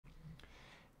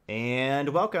And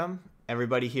welcome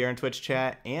everybody here in Twitch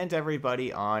chat and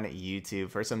everybody on YouTube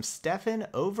for some Steffen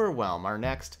Overwhelm, our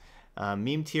next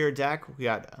meme tier deck. We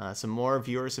got some more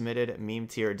viewer submitted meme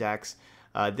tier decks.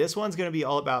 This one's going to be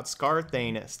all about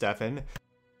Scarthane Steffen.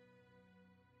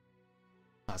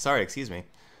 Sorry, excuse me.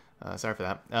 Sorry for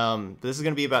that. This is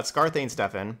going to be about Scarthane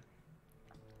Steffen.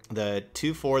 The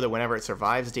 2/4 that whenever it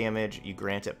survives damage, you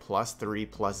grant it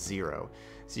 +3/+0.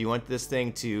 So you want this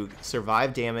thing to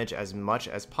survive damage as much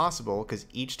as possible, because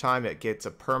each time it gets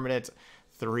a permanent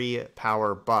 3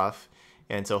 power buff.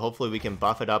 And so hopefully we can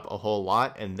buff it up a whole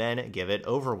lot and then give it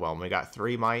Overwhelm. We got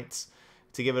 3 mites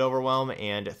to give it Overwhelm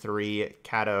and 3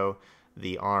 Kato,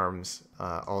 the arms,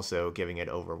 also giving it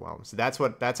Overwhelm. So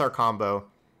that's our combo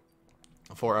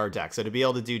for our deck. So to be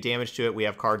able to do damage to it, we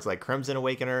have cards like Crimson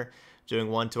Awakener doing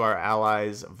 1 to our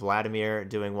allies, Vladimir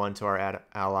doing 1 to our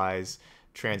allies,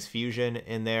 Transfusion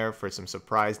in there for some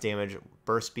surprise damage,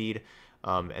 burst speed,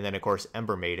 and then of course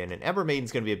Ember Maiden. And Ember Maiden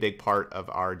is going to be a big part of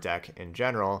our deck in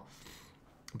general,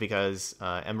 because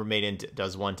Ember Maiden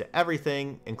does 1 to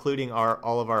everything, including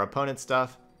all of our opponent's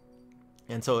stuff.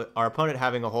 And so our opponent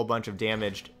having a whole bunch of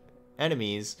damaged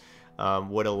enemies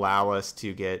would allow us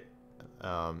to get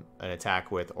an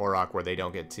attack with Auroch where they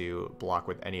don't get to block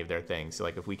with any of their things. So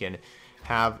like if we can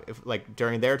have, like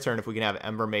during their turn, if we can have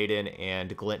Ember Maiden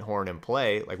and Glinthorn in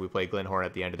play, like we play Glinthorn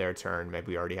at the end of their turn, maybe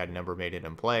we already had an Ember Maiden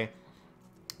in play,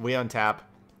 we untap,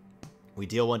 we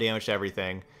deal 1 damage to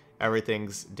everything,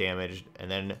 everything's damaged,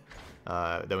 and then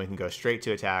we can go straight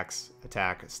to attack,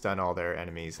 stun all their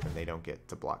enemies, and they don't get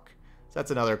to block. So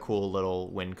that's another cool little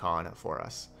win con for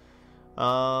us.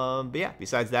 But yeah,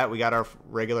 besides that, we got our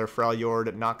regular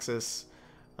Freljord Noxus,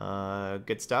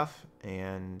 good stuff,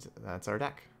 and that's our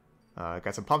deck.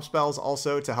 Got some pump spells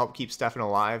also to help keep Steffen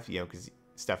alive, you know, because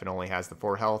Steffen only has the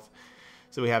 4 health.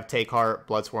 So we have Take Heart,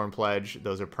 Bloodsworn Pledge,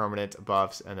 those are permanent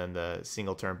buffs, and then the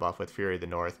single turn buff with Fury of the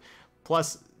North.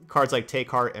 Plus, cards like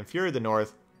Take Heart and Fury of the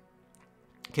North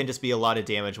can just be a lot of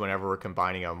damage whenever we're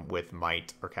combining them with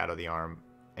Might or Cat of the Arm.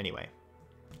 Anyway.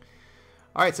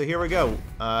 Alright, so here we go.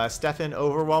 Steffen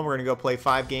Overwhelm, we're going to go play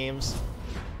 5 games.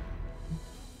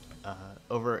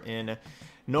 Over in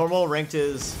normal, ranked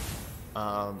is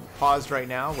paused right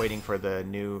now, waiting for the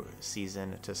new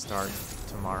season to start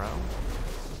tomorrow.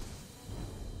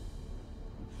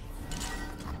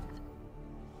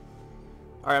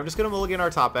 Alright, I'm just going to look in our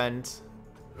top end.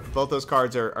 Both those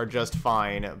cards are just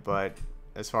fine, but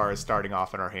as far as starting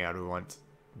off in our hand, we want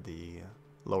the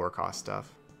lower cost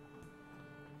stuff.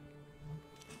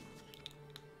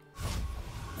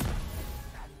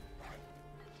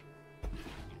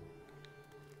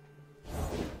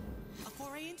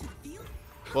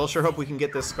 Well, sure hope we can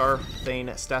get this Scarthane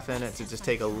Steffen to just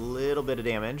take a little bit of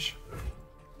damage.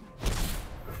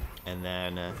 And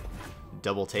then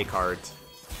double Take Heart.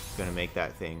 Gonna make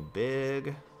that thing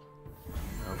big.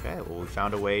 Okay, well we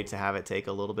found a way to have it take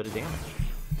a little bit of damage.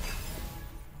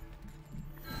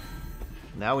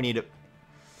 Now we need to...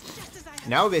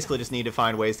 Now we basically just need to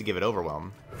find ways to give it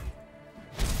Overwhelm.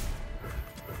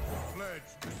 Pledge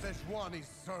to Sejuani's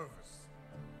service.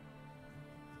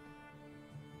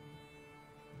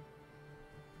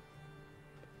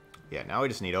 Yeah, now we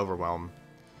just need Overwhelm.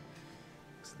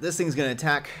 So this thing's gonna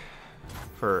attack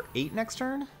for 8 next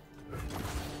turn?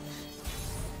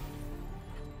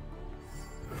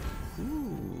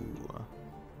 Ooh.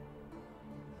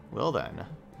 Well then.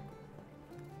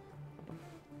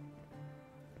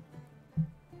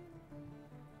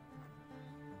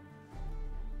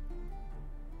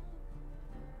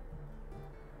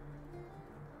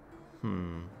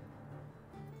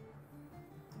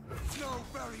 Snow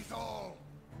buries all.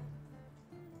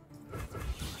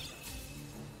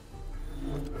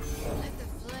 Let the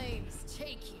flames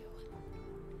take you.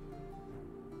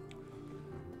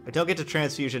 I don't get to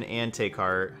Transfusion and Take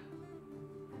Heart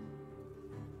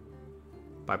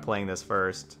by playing this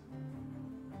first.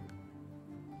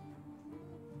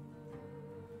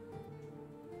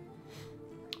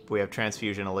 We have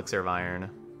Transfusion, Elixir of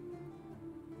Iron.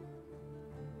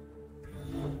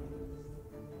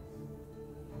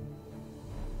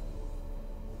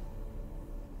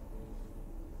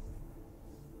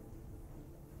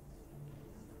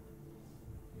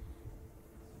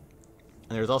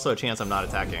 And there's also a chance I'm not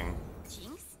attacking.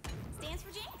 Jinx stands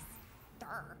for Jinx.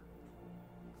 Thur.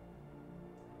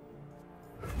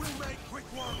 We'll make quick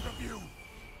work of you.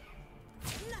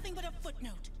 Nothing but a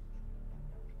footnote.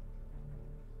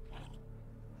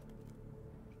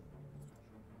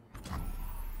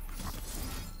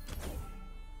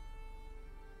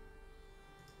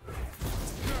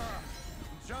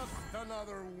 Just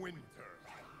another winter.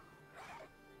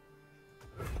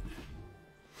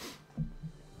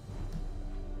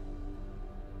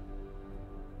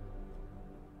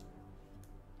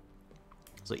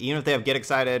 So even if they have Get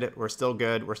Excited, we're still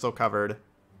good. We're still covered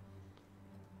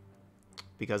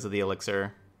because of the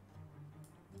elixir.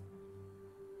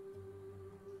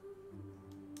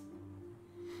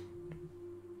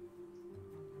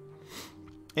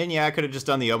 And yeah, I could have just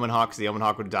done the Omen Hawk, because the Omen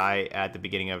Hawk would die at the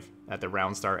beginning of, at the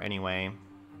round start anyway.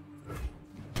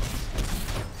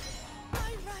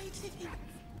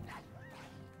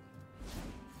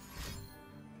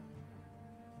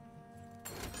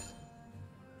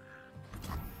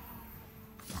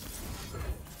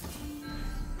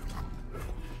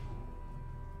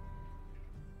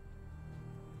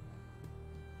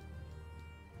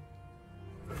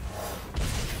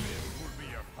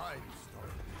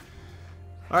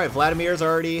 Alright, Vladimir's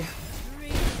already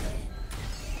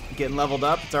getting leveled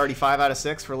up. It's already 5 out of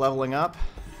 6 for leveling up.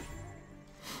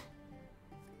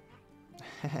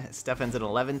 Steffen's at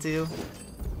 11-2.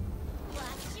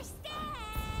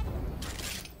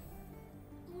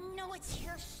 No, it's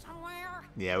here somewhere.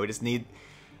 Yeah, we just need...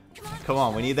 Come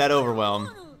on, we need that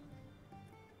Overwhelm.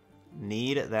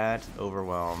 Need that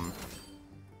Overwhelm.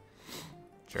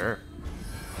 Sure.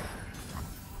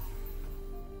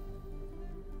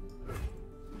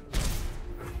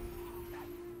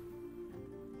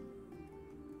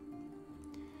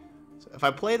 If I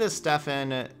play this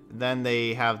Steffen, then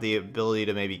they have the ability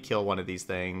to maybe kill one of these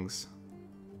things.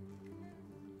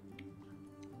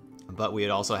 But we'd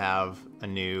also have a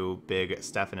new big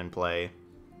Steffen in play.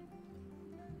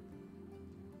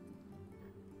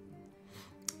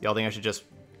 Y'all think I should just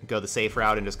go the safe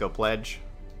route and just go Pledge?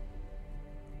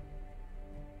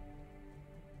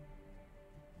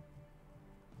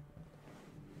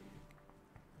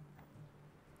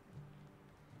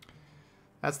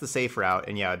 That's the safe route,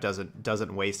 and yeah, it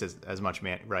doesn't waste as much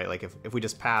mana, right? Like if we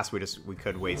just pass, we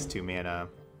could waste 2 mana.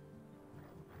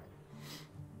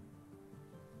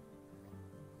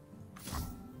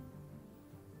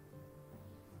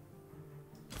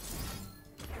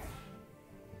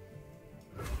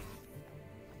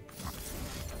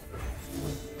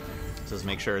 So let's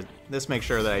make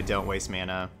sure that I don't waste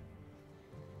mana.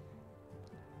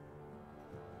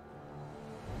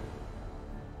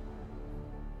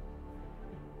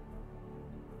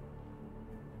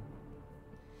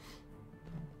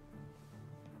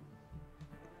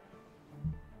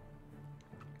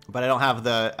 But I don't have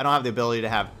the ability to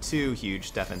have 2 huge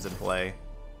Steffens in play.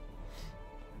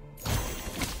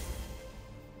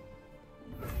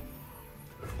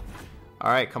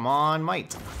 All right, come on,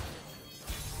 Might.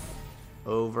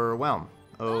 Overwhelm.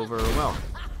 Overwhelm.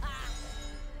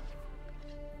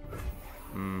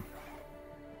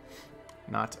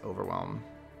 Not Overwhelm.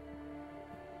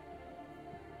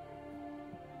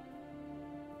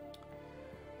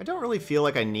 I don't really feel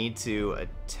like I need to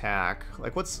attack.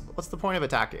 Like, what's the point of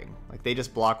attacking? Like, they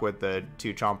just block with the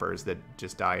 2 chompers that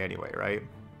just die anyway, right?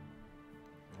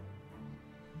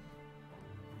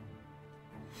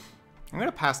 I'm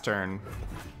gonna pass turn.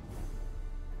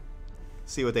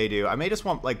 See what they do. I may just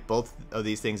want, like, both of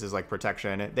these things as, like,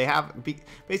 protection. They have...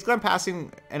 Basically, I'm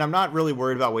passing, and I'm not really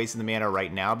worried about wasting the mana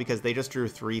right now because they just drew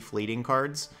 3 fleeting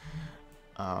cards.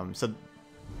 So...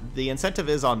 The incentive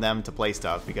is on them to play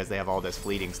stuff because they have all this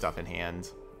fleeting stuff in hand.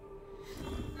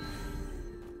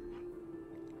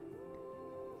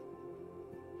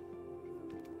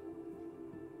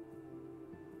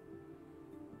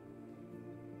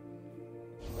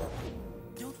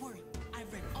 Don't worry,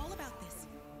 I've read all about this.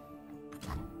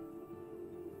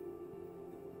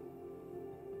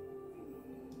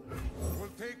 We'll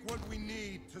take what we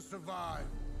need to survive.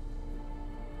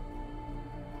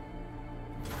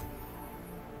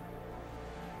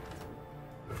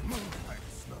 Moonlight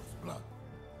smells blood.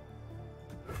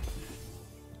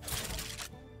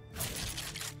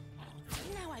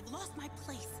 Now I've lost my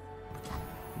place.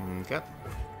 Okay.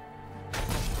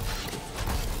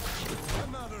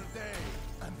 Another day,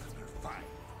 another fight.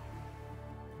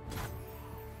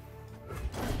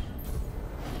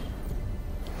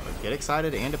 Get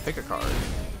excited and to pick a card.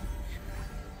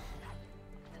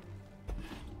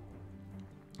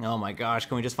 Oh my gosh,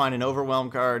 can we just find an Overwhelm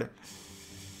card?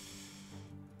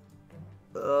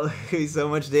 Oh, he's so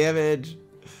much damage.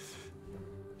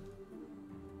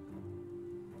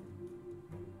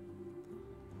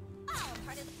 All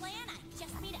part of the plan. I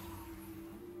just made up.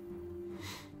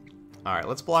 All right,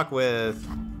 let's block with...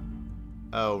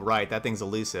 Oh, right, that thing's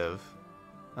elusive.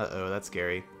 Uh-oh, that's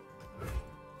scary.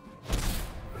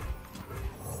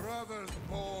 Brothers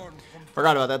born from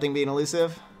Forgot about that thing being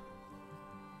elusive.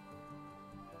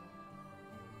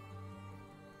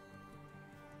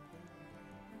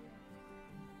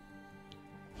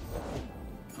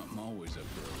 I'm always up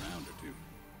for a round or two.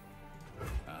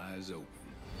 Eyes open.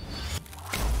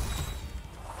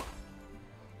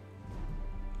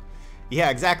 Yeah,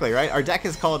 exactly, right? Our deck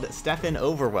is called Steffen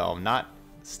Overwhelm, not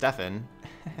Steffen.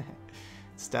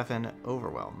 Steffen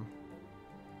Overwhelm.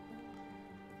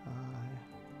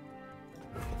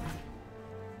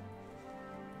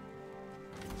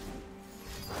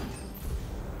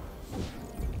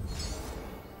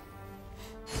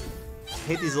 I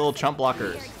hate these little chump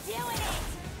blockers.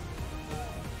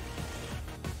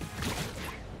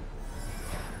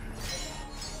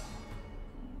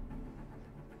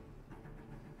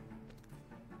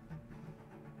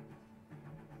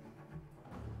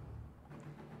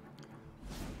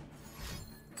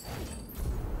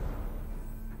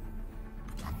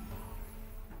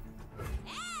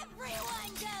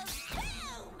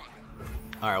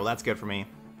 Alright, well that's good for me.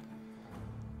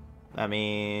 That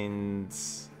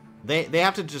means they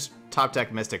have to just top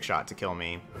deck Mystic Shot to kill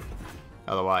me.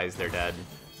 Otherwise they're dead.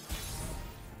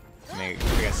 I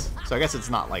guess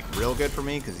it's not like real good for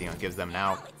me because you know it gives them an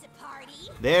out.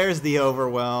 There's the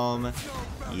Overwhelm.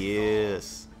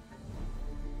 Yes.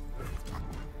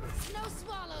 Snow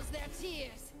swallows their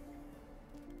tears.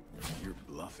 You're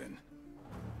bluffing.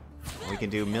 We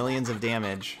can do millions of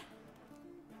damage.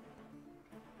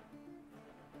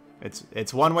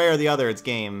 It's one way or the other, it's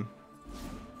game.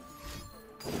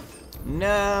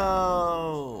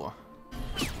 No.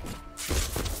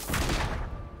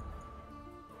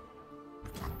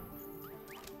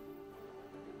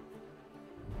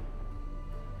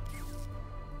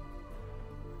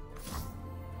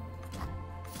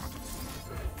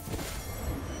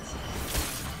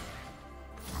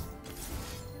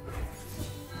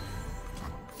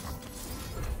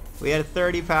 We had a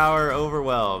 30 power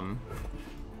Overwhelm.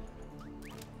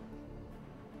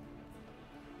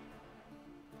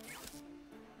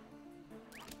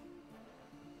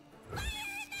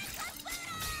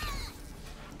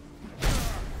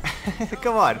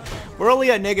 Come on, we're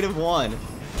only at -1.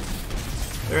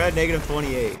 They're at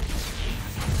 -28.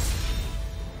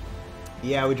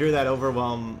 Yeah, we drew that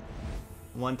Overwhelm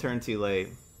one turn too late.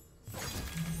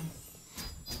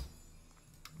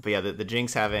 But yeah, the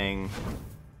Jinx having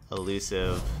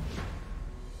elusive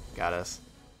got us.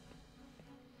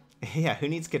 Yeah, who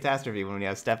needs Catastrophe when we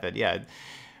have Steffen? Yeah,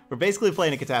 we're basically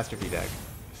playing a Catastrophe deck.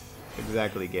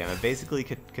 Exactly, Gamma. Basically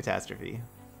Catastrophe.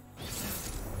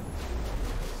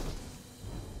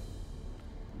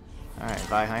 Alright,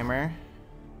 Weiheimer.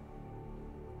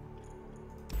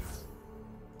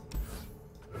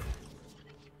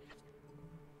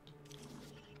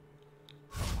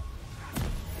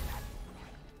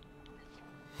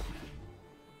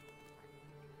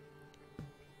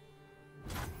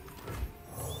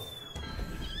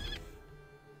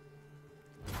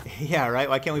 Yeah, right?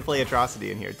 Why can't we play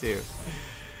Atrocity in here, too?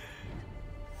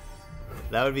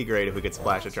 That would be great if we could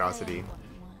splash Atrocity.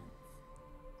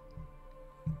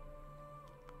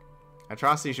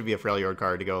 Atrocity should be a Freljord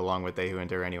card to go along with They Who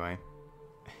Enter anyway.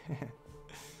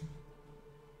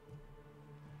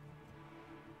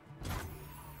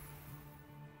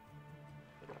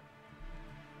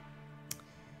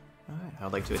 Alright,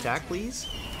 I'd like to attack, please.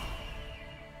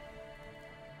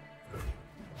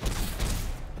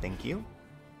 Thank you.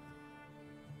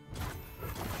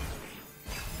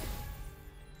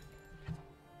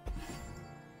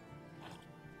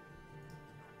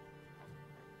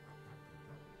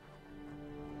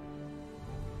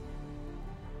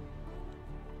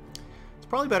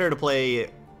 Probably better to play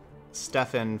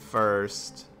Steffen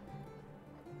first.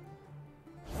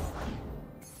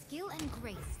 Skill and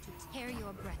grace to tear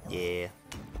your breath away. Yeah.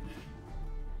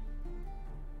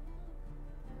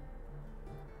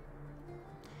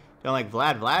 Don't like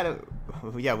Vlad.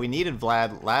 Yeah, we needed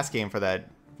Vlad last game for the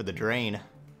drain.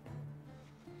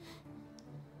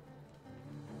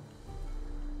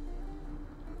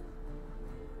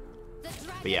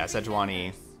 But yeah,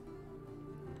 Sejuani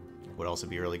would also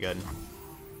be really good.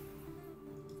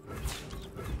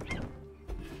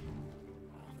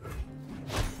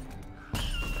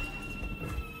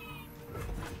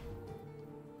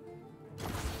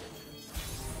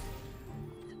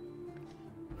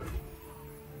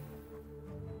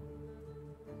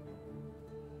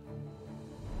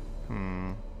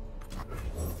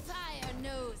 Fire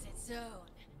knows its own.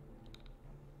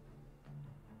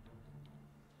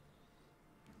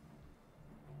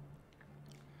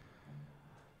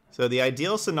 So the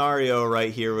ideal scenario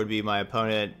right here would be my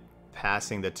opponent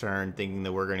passing the turn, thinking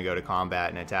that we're going to go to combat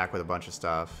and attack with a bunch of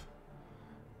stuff.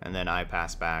 And then I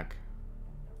pass back.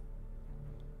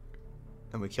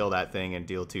 And we kill that thing and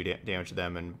deal 2 damage to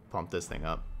them and pump this thing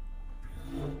up.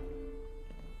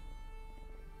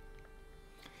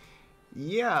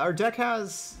 Yeah, our deck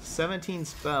has 17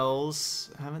 spells.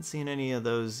 I haven't seen any of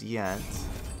those yet.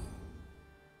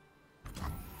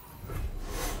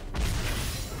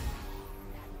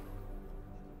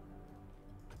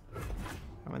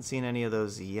 Haven't seen any of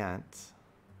those yet.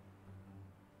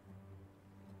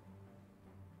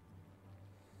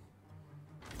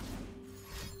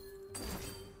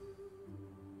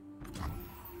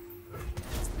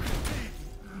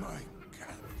 My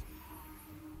cat.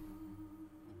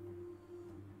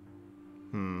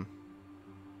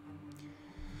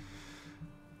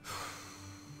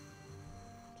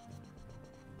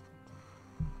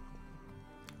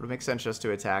 Would it make sense just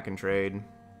to attack and trade?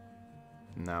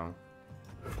 No.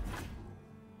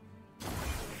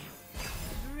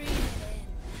 Breathe in.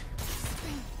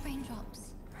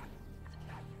 Raindrops.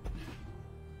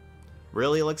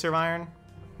 Really, Elixir of Iron?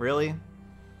 Really?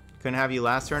 Couldn't have you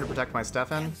last turn to protect my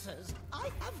Steffen? Answers. I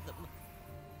have them.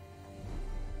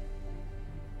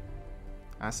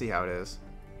 I see how it is.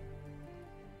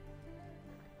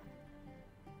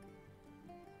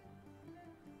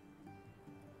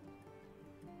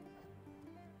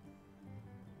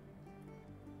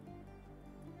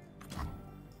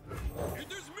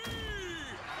 It is me!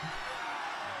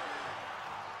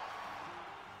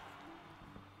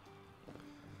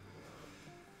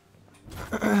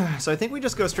 So I think we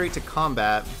just go straight to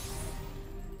combat.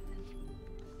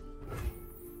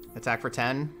 Attack for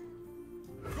 10.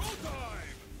 Go time!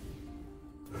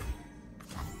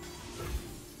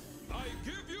 I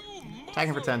give you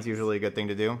Attacking for 10 is usually a good thing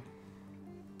to do.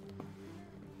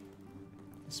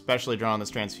 Especially drawing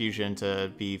this transfusion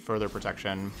to be further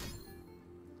protection.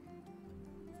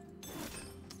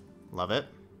 Love it.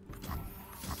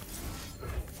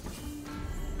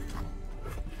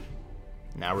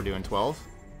 Now we're doing 12.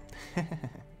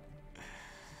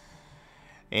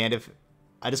 And if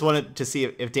I just wanted to see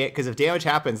if because if damage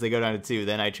happens, they go down to 2,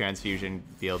 then I transfusion,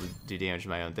 be able to do damage to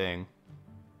my own thing.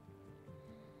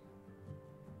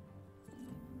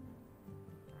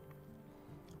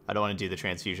 I don't want to do the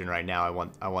transfusion right now.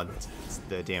 I want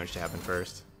the damage to happen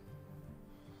first.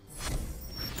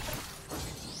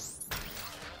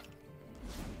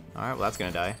 All right, well that's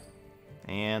gonna die,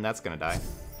 and that's gonna die.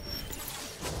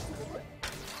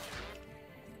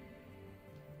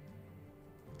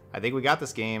 I think we got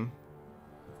this game.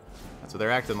 That's what they're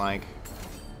acting like.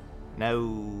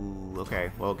 No.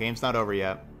 Okay, well, game's not over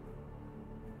yet.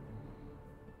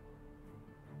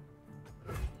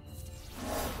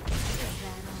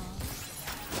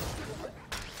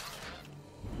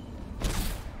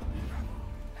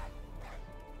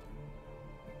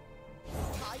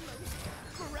 My most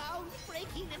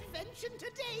groundbreaking invention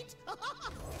to date.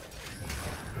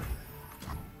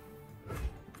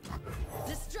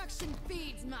 Destruction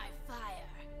feeds my fire.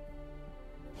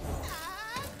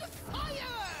 And fire!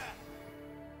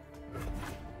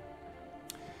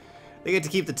 They get to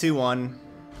keep the 2-1.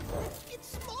 It's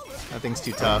smaller. Nothing's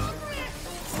too tough.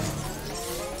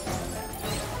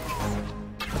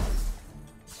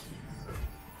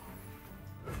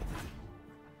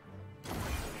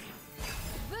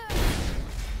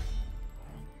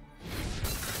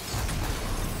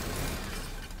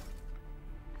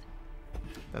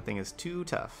 That thing is too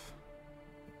tough.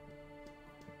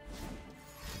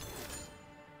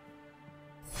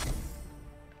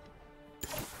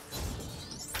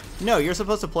 No, you're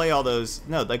supposed to play all those.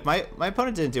 No, like my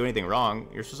opponent didn't do anything wrong.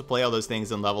 You're supposed to play all those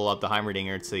things and level up the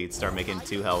Heimerdinger so you'd start making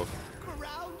 2 health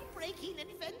Groundbreaking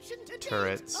invention to date.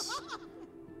 turrets.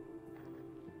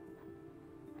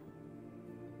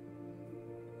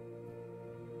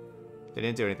 They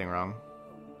didn't do anything wrong.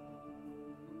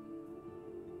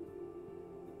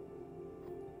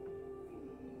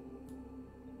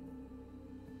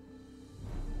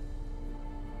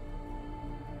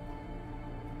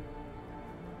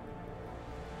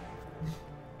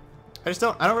 I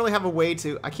don't really have a way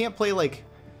to, I can't play like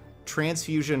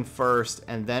Transfusion first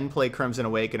and then play Crimson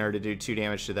Awakener to do 2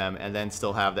 damage to them and then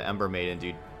still have the Ember Maiden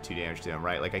do 2 damage to them,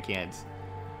 right? Like I can't,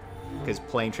 because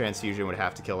playing Transfusion would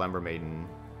have to kill Ember Maiden.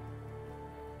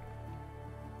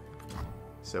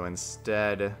 So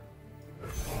instead,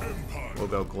 we'll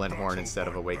go Glinthorn instead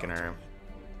of Awakener.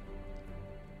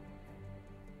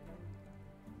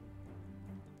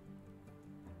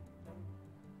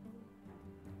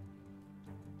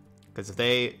 Because if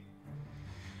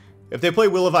they play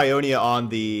Will of Ionia on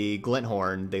the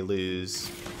Glinthorn, they lose.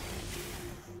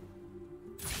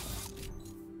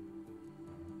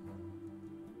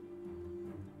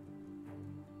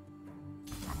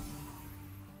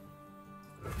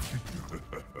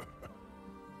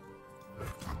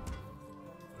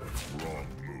 Wrong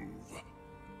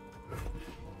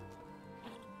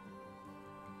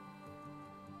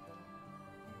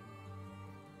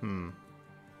move.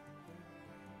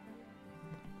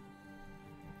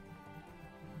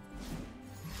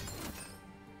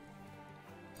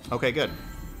 Okay, good.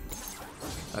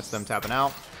 That's them tapping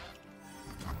out.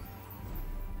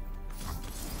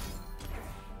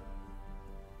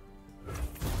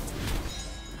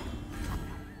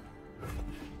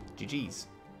 GG's.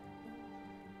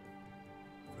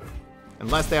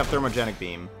 Unless they have thermogenic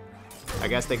beam. I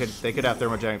guess they could have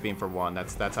thermogenic beam for one.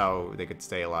 That's how they could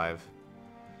stay alive.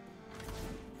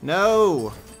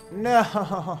 No! No!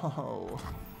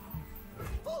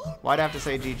 Why'd I have to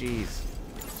say GG's?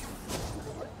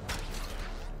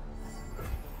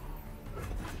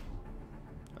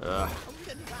 Ugh. Round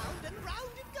and round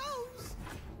it goes.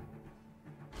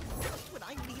 Just when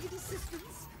I needed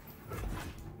assistance.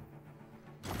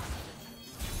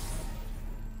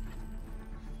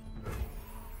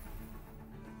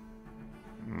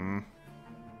 I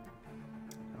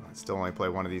still only play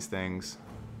one of these things.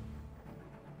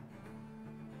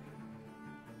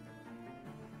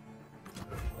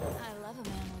 I love a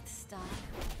man with style.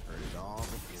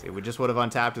 See, we just would have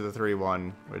untapped to the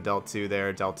 3-1. Would have dealt 2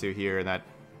 there, dealt 2 here, and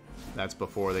that's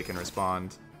before they can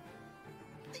respond.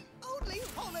 The only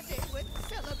holiday worth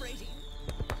celebrating.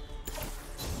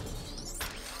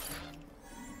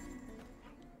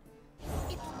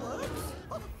 It works.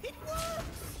 Oh, it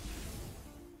works.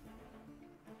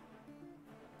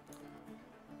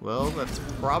 Well, that's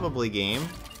probably game,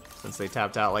 since they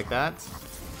tapped out like that.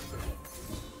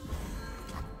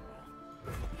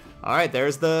 Alright,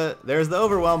 there's the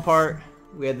Overwhelm part.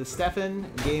 We had the Steffen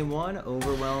game 1,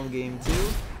 Overwhelm game 2.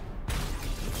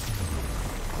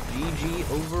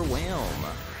 GG Overwhelm.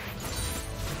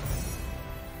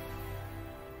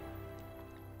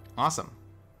 Awesome.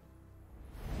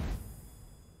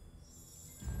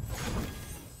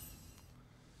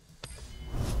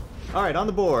 Alright, on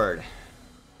the board.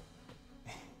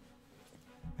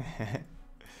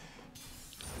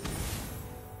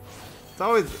 It's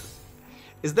always...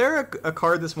 Is there a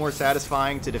card that's more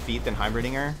satisfying to defeat than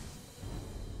Heimerdinger?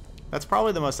 That's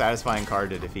probably the most satisfying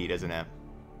card to defeat, isn't it?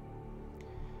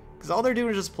 Because all they're doing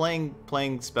is just playing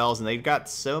spells, and they've got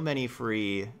so many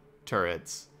free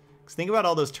turrets. Because think about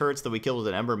all those turrets that we killed with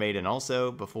an Ember Maiden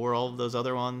also, before all of those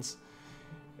other ones.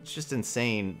 It's just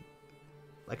insane.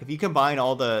 Like, if you combine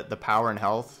all the power and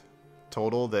health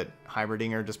total that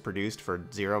Heimerdinger just produced for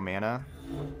 0 mana...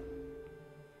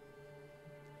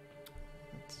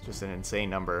 Just an insane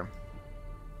number.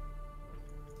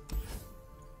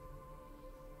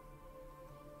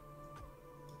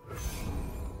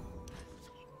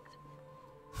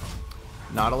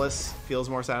 Nautilus feels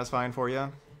more satisfying for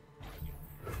you.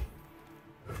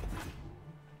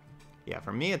 Yeah,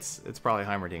 for me it's probably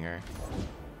Heimerdinger.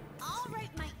 I'll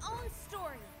write my own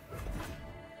story.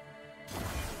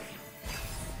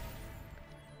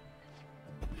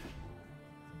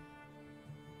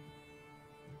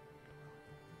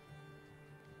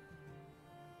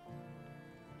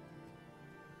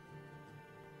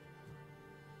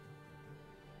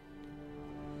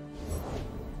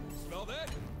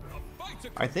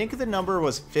 I think the number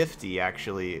was 50,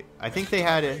 actually. I think they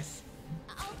had it.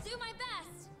 I'll do my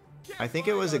best. I think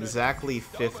it was exactly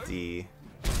 50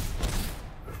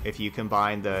 if you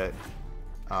combine the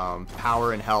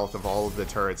power and health of all of the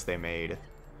turrets they made.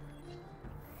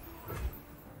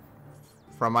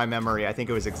 From my memory, I think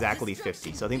it was exactly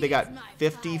 50. So I think they got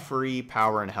 50 free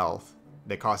power and health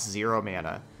that cost 0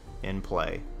 mana in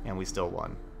play, and we still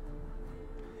won.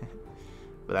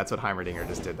 But that's what Heimerdinger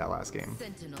just did that last game.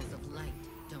 Sentinels of light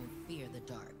don't fear the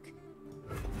dark.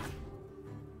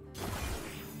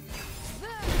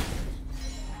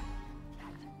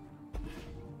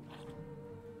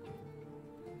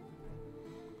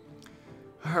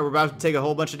 Alright, we're about to take a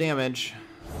whole bunch of damage.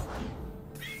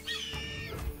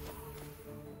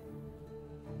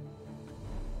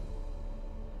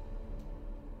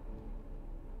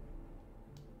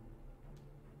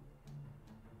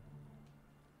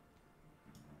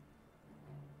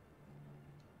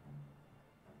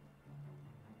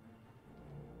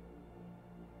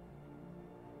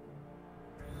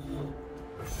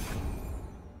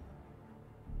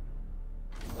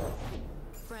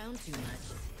 Frown too much.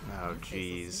 Oh, Some faces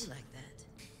jeez. be like that.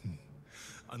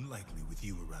 Unlikely with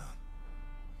you around.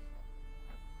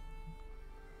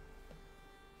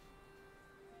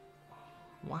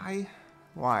 Why?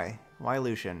 Why? Why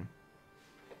Lucian?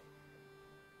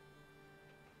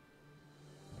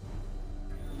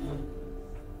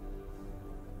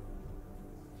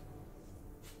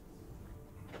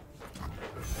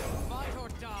 Fight or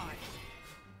die.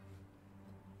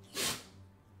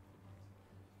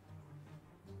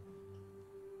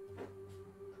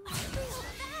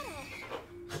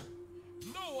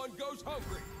 No one goes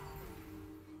hungry.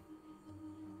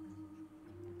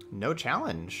 No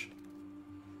challenge.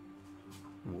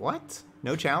 What?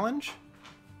 No challenge?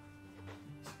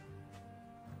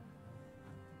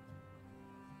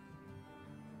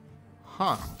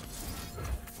 Huh.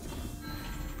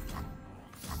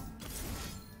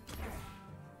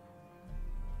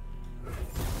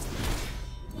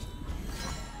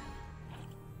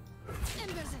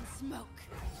 Embers and smoke.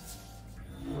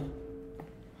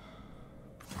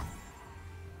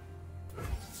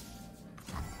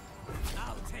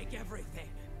 I'll take everything.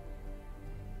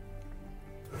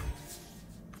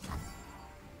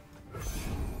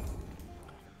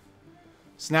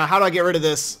 So now, how do I get rid of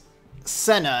this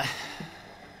Senna?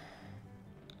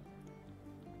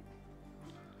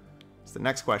 It's the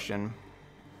next question.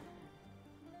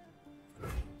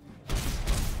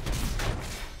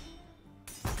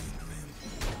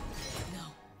 No.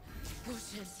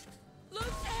 Bushes.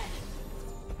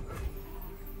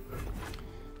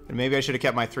 And maybe I should have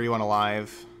kept my 3-1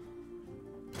 alive.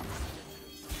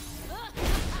 Oh,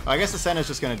 I guess the Senna's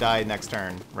just going to die next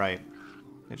turn, right?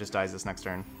 It just dies this next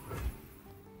turn.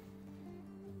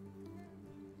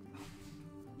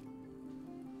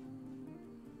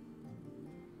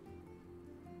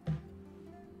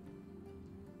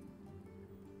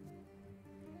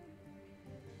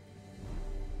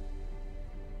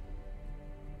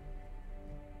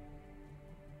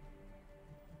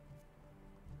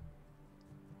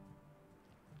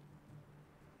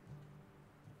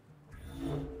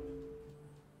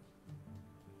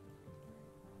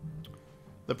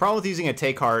 The problem with using a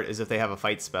take heart is if they have a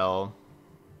fight spell.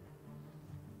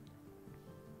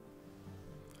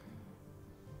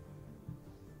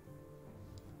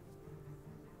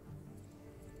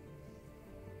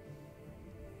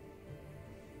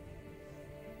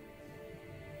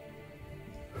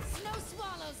 Snow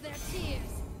swallows their tears.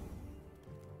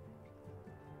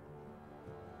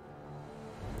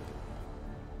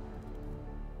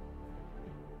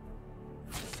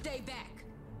 Stay back.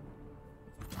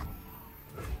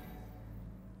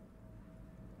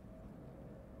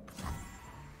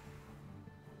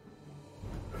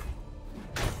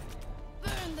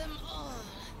 Burn them all.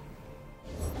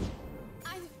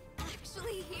 I'm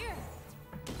actually here.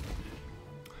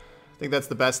 I think that's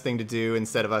the best thing to do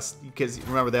instead of us, because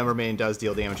remember the Embermane does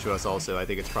deal damage to us also. I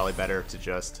think it's probably better to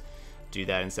just do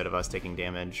that instead of us taking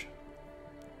damage.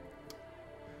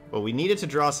 Well, we needed to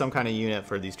draw some kind of unit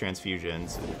for these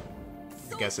transfusions.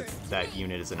 I guess it's, that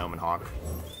unit is an Omen Hawk.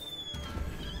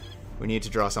 We need to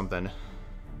draw something.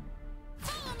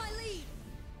 Follow my lead.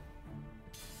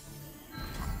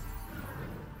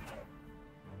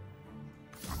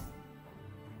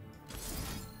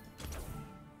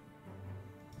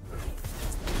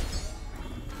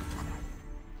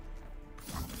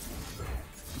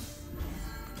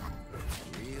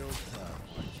 Real tough,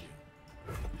 aren't you?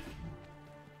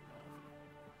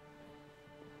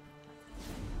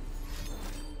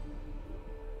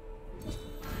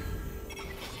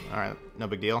 Alright, no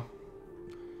big deal.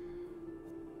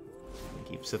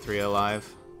 Keeps the 3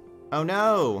 alive. Oh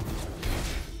no!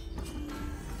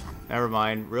 Never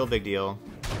mind, real big deal.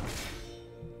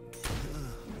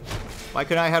 Why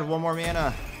couldn't I have one more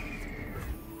mana?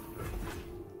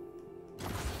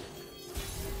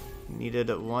 Needed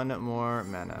one more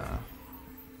mana.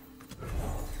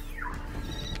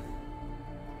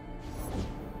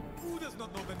 Who does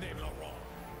not know the name Laurent?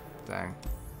 Dang.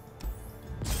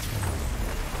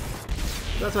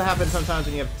 That's what happens sometimes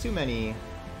when you have too many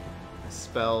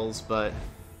spells, but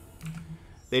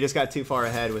they just got too far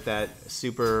ahead with that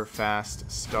super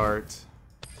fast start.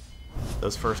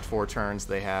 Those first 4 turns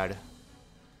they had.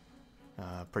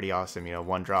 Pretty awesome, you know,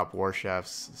 1-drop War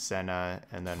Chefs, Senna,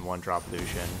 and then 1-drop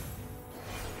Lucian.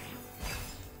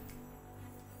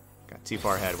 Got too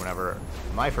far ahead whenever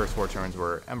my first 4 turns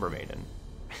were Ember Maiden.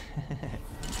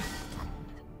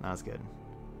 That was good.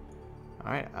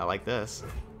 Alright, I like this.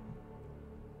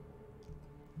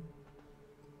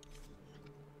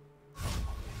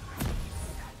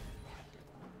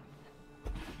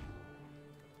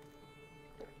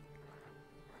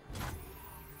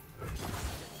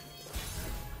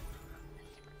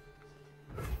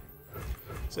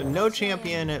 So no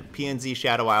champion PNZ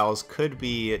Shadow Isles could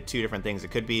be 2 different things.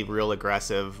 It could be real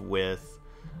aggressive with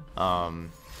the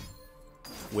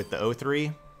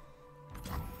O3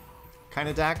 kind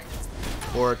of deck,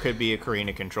 or it could be a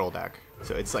Karina control deck.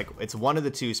 So it's like it's one of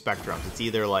the 2 spectrums. It's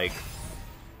either like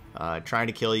trying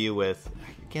to kill you with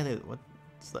I can't think,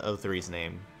 what's the O3's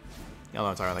name? No,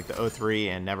 I'm sorry, like the O3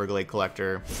 and Neverglade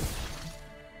Collector.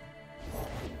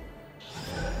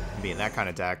 Being that kind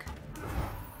of deck.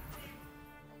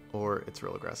 Or it's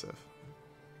real aggressive.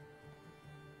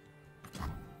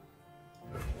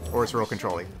 Or it's real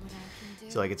controlling.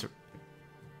 So like it's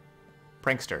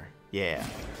prankster. Yeah.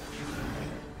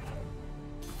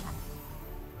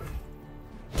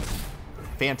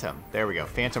 Phantom. There we go.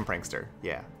 Phantom Prankster.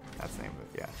 Yeah, that's the name of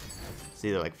it. Yeah. It's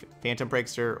either like Phantom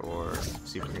Prankster or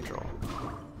Super Control.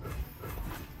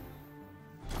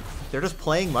 They're just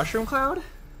playing Mushroom Cloud?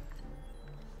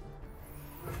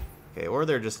 Okay, or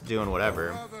they're just doing whatever.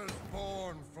 Brothers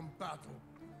born from battle.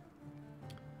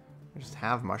 They just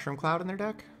have Mushroom Cloud in their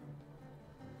deck?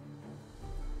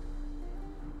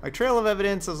 Like, Trail of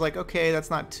Evidence, I was like, okay, that's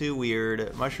not too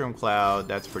weird. Mushroom Cloud,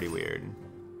 that's pretty weird.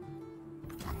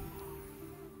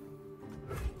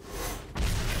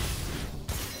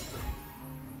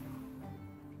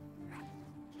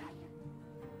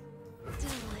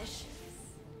 Delicious.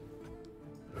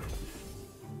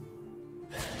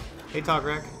 Hey,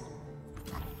 Togrek.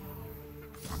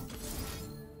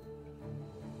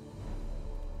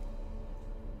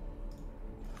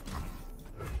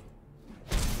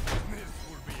 This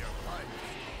will be a fight.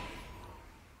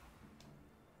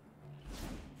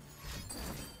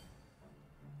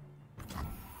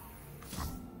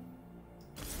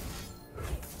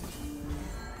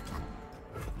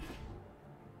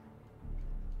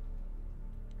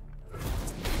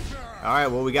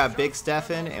 Alright, well, we got Big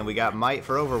Steffen and we got Might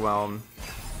for Overwhelm.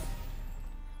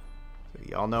 So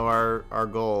y'all know our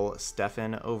goal,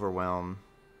 Steffen Overwhelm.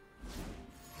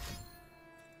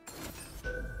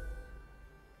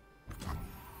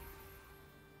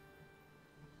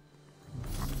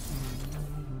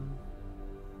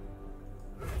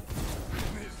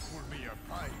 This will be a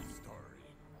fight story.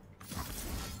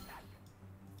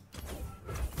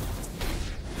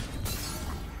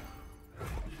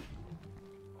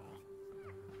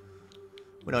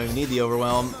 We don't even need the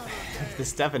Overwhelm. If the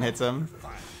Steffen hits him.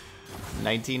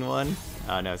 19-1?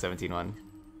 Oh no, 17-1. I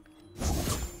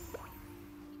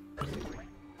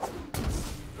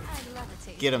love a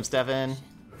taste. Get him, Steffen.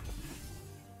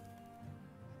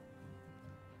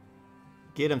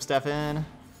 Get him, Steffen.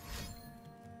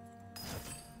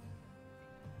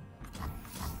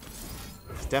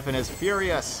 Steffen is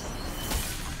furious.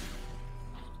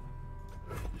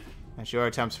 And show our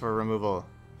attempts for removal.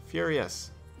 Furious.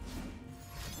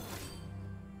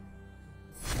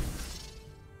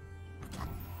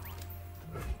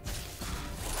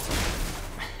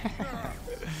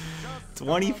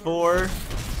 $24-2.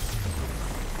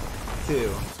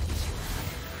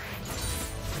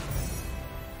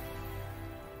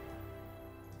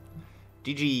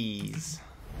 GG's.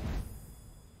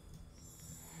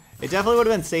 It definitely would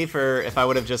have been safer if I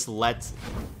would have just let.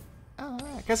 I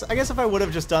guess if I would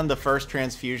have just done the first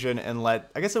transfusion and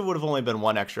let. I guess it would have only been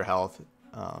 1 extra health.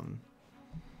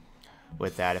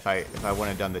 With that, if I wouldn't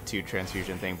have done the 2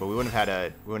 transfusion thing, but we wouldn't have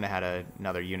had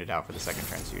another unit out for the second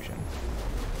transfusion.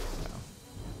 So.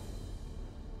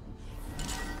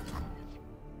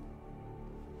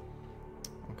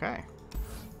 Okay.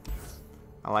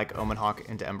 I like Omen Hawk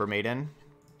into Ember Maiden.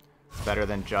 Better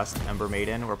than just Ember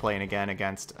Maiden. We're playing again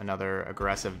against another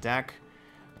aggressive deck.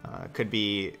 Could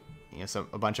be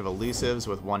a bunch of elusives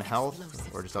with 1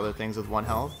 health, or just other things with 1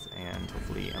 health, and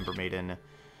hopefully Ember Maiden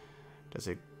does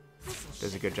a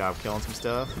good job killing some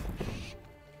stuff.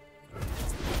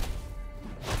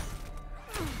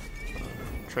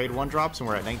 Trade 1 drops and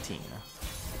we're at 19.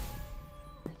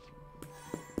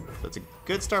 So it's a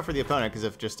good start for the opponent, because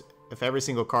if every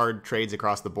single card trades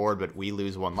across the board but we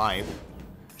lose 1 life,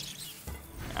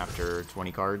 after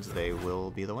 20 cards they will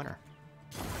be the winner.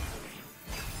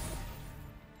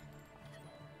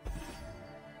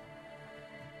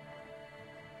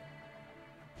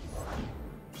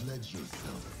 Pledge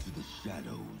yourself to the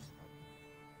shadows.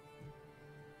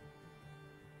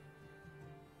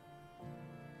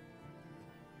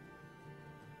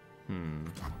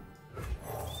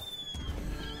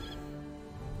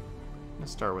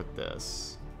 Let's start with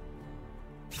this.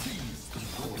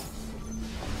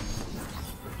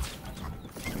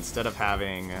 Instead of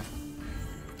having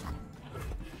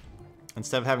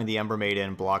the Ember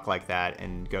Maiden block like that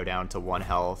and go down to 1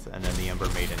 health and then the Ember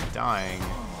Maiden dying,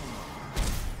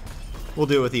 we'll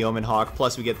do it with the Omen Hawk,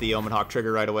 plus we get the Omen Hawk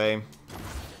trigger right away.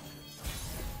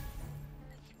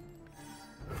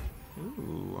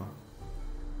 Ooh.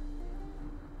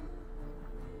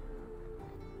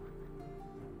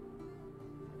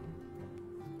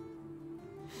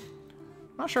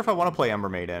 Not sure if I want to play Ember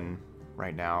Maiden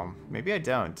right now. Maybe I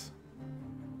don't.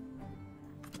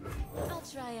 I'll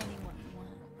try anyone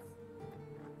once.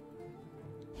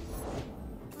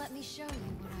 Let me show you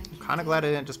what I can I'm kind of glad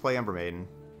I didn't just play Ember Maiden.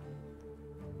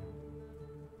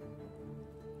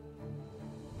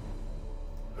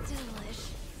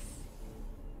 Delicious.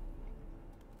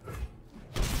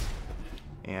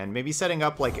 And maybe setting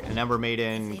up like an Ember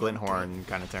Maiden Glinthorn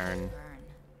kind of turn.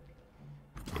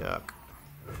 Yuck.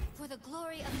 For the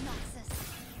glory of Noxus.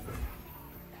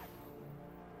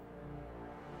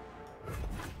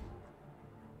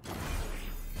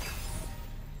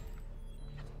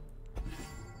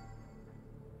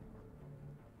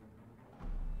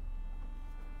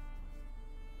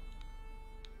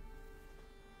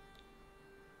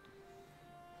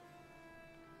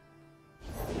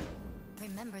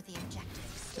 remember the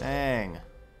objectives. Dang.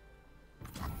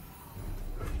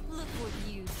 Look what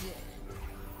you did.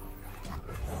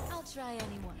 I'll try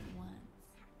anyone once.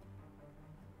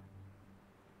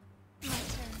 My turn.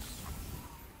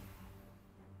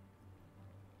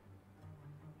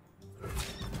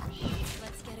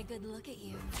 Let's get a good look at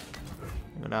you.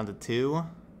 Go down to 2.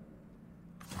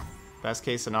 Best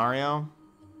case scenario.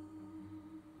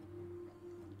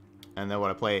 And then what,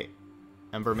 I play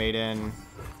Ember Maiden.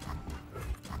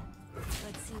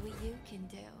 Let's see what you can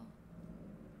do.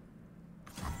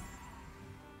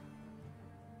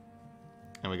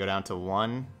 And we go down to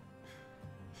 1.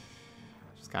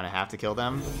 Just kind of have to kill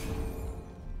them.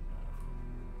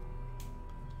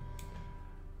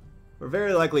 We're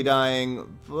very likely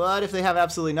dying, but if they have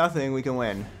absolutely nothing, we can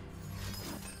win.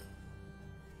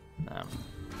 I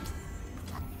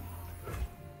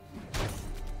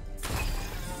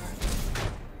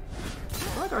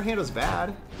feel like our hand was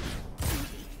bad.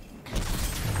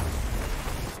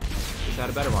 Just had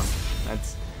a better one.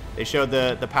 They showed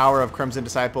the power of Crimson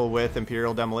Disciple with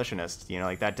Imperial Demolitionist. You know,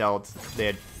 like that dealt. They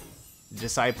had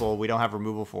Disciple. We don't have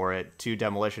removal for it. 2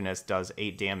 Demolitionist does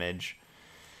 8 damage.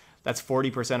 That's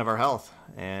 40% of our health,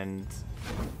 and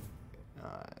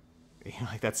you know,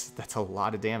 like that's a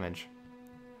lot of damage.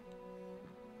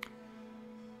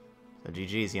 So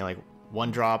GG's, you know, like 1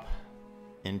 drop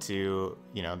into,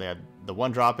 you know, they had the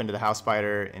 1 drop into the House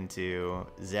Spider, into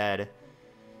Zed,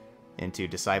 into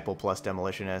Disciple plus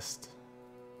Demolitionist,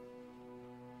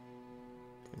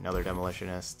 another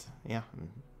Demolitionist. Yeah,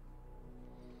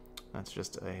 that's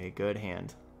just a good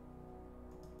hand.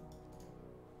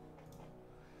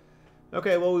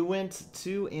 Okay, well, we went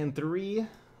 2 and 3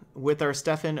 with our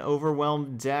Steffen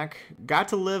Overwhelm deck. Got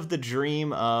to live the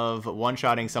dream of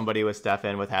one-shotting somebody with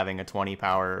Steffen with having a 20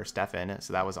 power Steffen,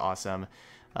 so that was awesome.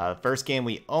 First game,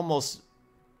 we almost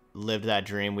lived that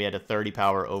dream. We had a 30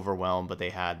 power Overwhelm, but they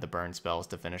had the burn spells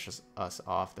to finish us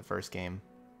off the first game.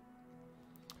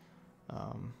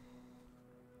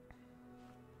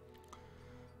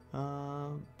 There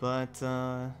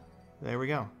we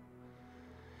go.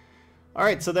 All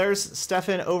right, so there's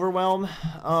Steffen Overwhelm.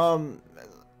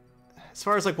 As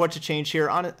far as like what to change here,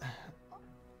 honestly,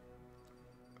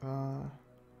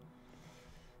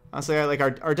 like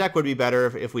our deck would be better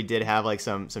if we did have like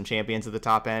some champions at the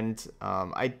top end.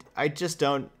 I just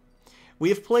don't. We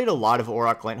have played a lot of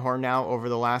Auroch Glinthorn now over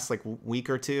the last like week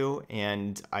or two,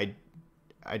 and I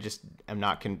just am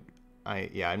not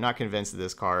I'm not convinced that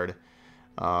this card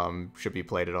should be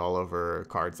played at all over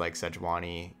cards like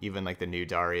Sejuani, even like the new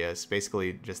Darius,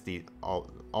 basically just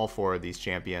all 4 of these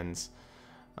champions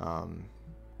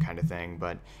kind of thing.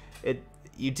 But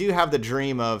you do have the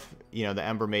dream of, you know, the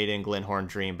Ember Maiden Glinthorn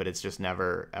dream, but it's just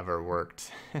never ever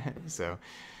worked. So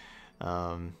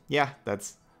yeah,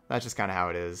 that's just kind of how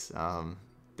it is.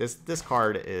 This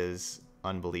card is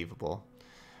unbelievable,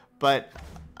 but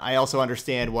I also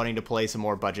understand wanting to play some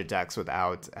more budget decks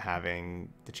without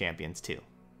having the champions too.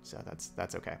 So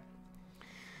that's okay.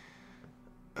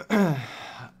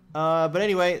 But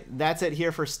anyway, that's it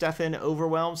here for Steffen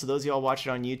Overwhelm. So those of y'all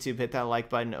watching on YouTube, hit that like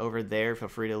button over there. Feel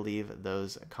free to leave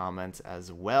those comments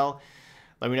as well.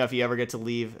 Let me know if you ever get to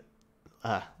live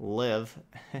the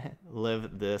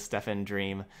Steffen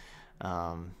dream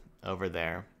over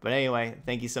there. But anyway,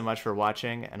 thank you so much for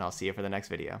watching, and I'll see you for the next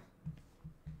video.